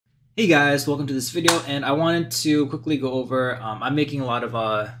Hey guys, welcome to this video, and I wanted to quickly go over, I'm making a lot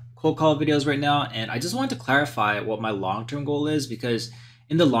of cold call videos right now, and I just wanted to clarify what my long-term goal is, because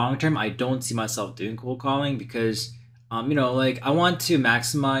in the long term I don't see myself doing cold calling because like I want to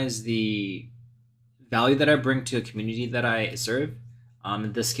maximize the value that I bring to a community that I serve.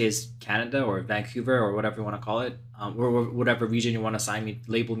 In this case, Canada or Vancouver or whatever you want to call it, or whatever region you want to assign me,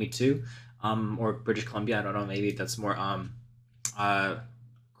 label me to, or British Columbia. I don't know, maybe that's more uh,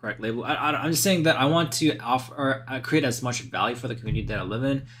 correct label. I'm just saying that I want to offer or create as much value for the community that I live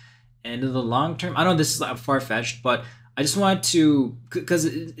in, and in the long term, I know this is like far fetched, but I just want to, because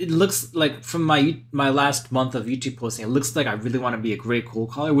it looks like from my last month of YouTube posting, it looks like I really want to be a great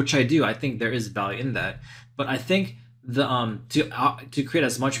cold caller, which I do. I think there is value in that, but I think the to create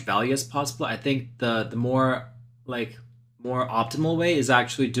as much value as possible, I think the more like more optimal way is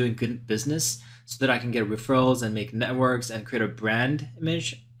actually doing good business so that I can get referrals and make networks and create a brand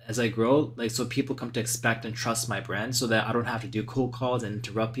image as I grow, like so people come to expect and trust my brand so that I don't have to do cold calls and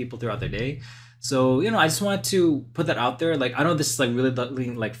interrupt people throughout their day. So, I just want to put that out there. Like I know this is like really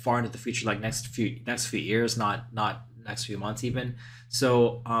looking like far into the future, like next few years, not next few months even.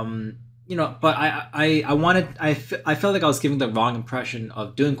 So, but I wanted I felt like I was giving the wrong impression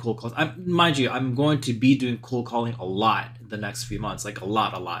of doing cold calls. Mind you, I'm going to be doing cold calling a lot in the next few months, like a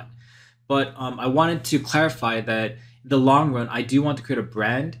lot. But I wanted to clarify that in the long run, I do want to create a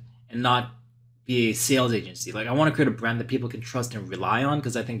brand and not be a sales agency. Like I want to create a brand that people can trust and rely on,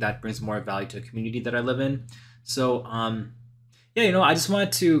 because I think that brings more value to a community that I live in. So yeah, I just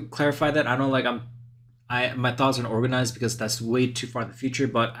wanted to clarify that. I know like my thoughts aren't organized because that's way too far in the future,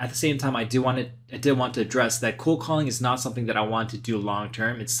 but at the same time I did want to address that cold calling is not something that I want to do long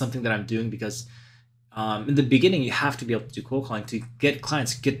term. It's something that I'm doing because in the beginning you have to be able to do cold calling to get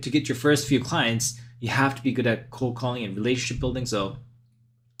clients, to get your first few clients. You have to be good at cold calling and relationship building. So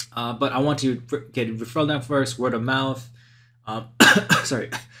but I want to get referral networks, word of mouth. Sorry,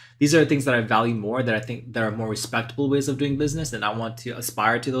 these are things that I value more, that I think there are more respectable ways of doing business, and I want to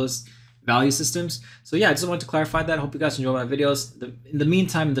aspire to those value systems. So yeah, I just want to clarify that. I hope you guys enjoy my videos. In the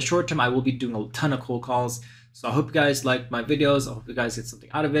meantime, in the short term, I will be doing a ton of cold calls. So I hope you guys like my videos. I hope you guys get something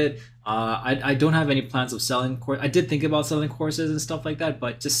out of it. I don't have any plans of selling course. I did think about selling courses and stuff like that,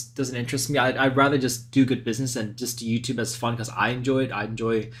 but just doesn't interest me. I'd rather just do good business and just do YouTube as fun, because I enjoy it. I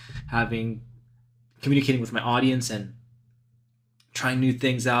enjoy having communicating with my audience and trying new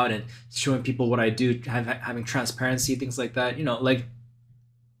things out and showing people what I do, having transparency, things like that. Like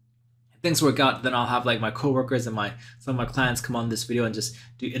things work out, then I'll have like my coworkers and some of my clients come on this video and just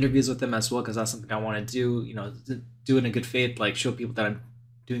do interviews with them as well, because that's something I want to do. Do it in good faith, like show people that I'm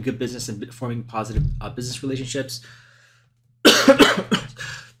doing good business and forming positive business relationships.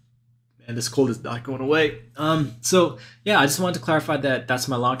 And this cold is not going away. So yeah, I just wanted to clarify that that's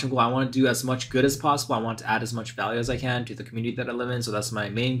my long-term goal. I want to do as much good as possible. I want to add as much value as I can to the community that I live in. So that's my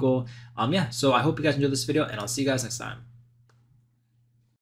main goal. Yeah, so I hope you guys enjoyed this video, and I'll see you guys next time.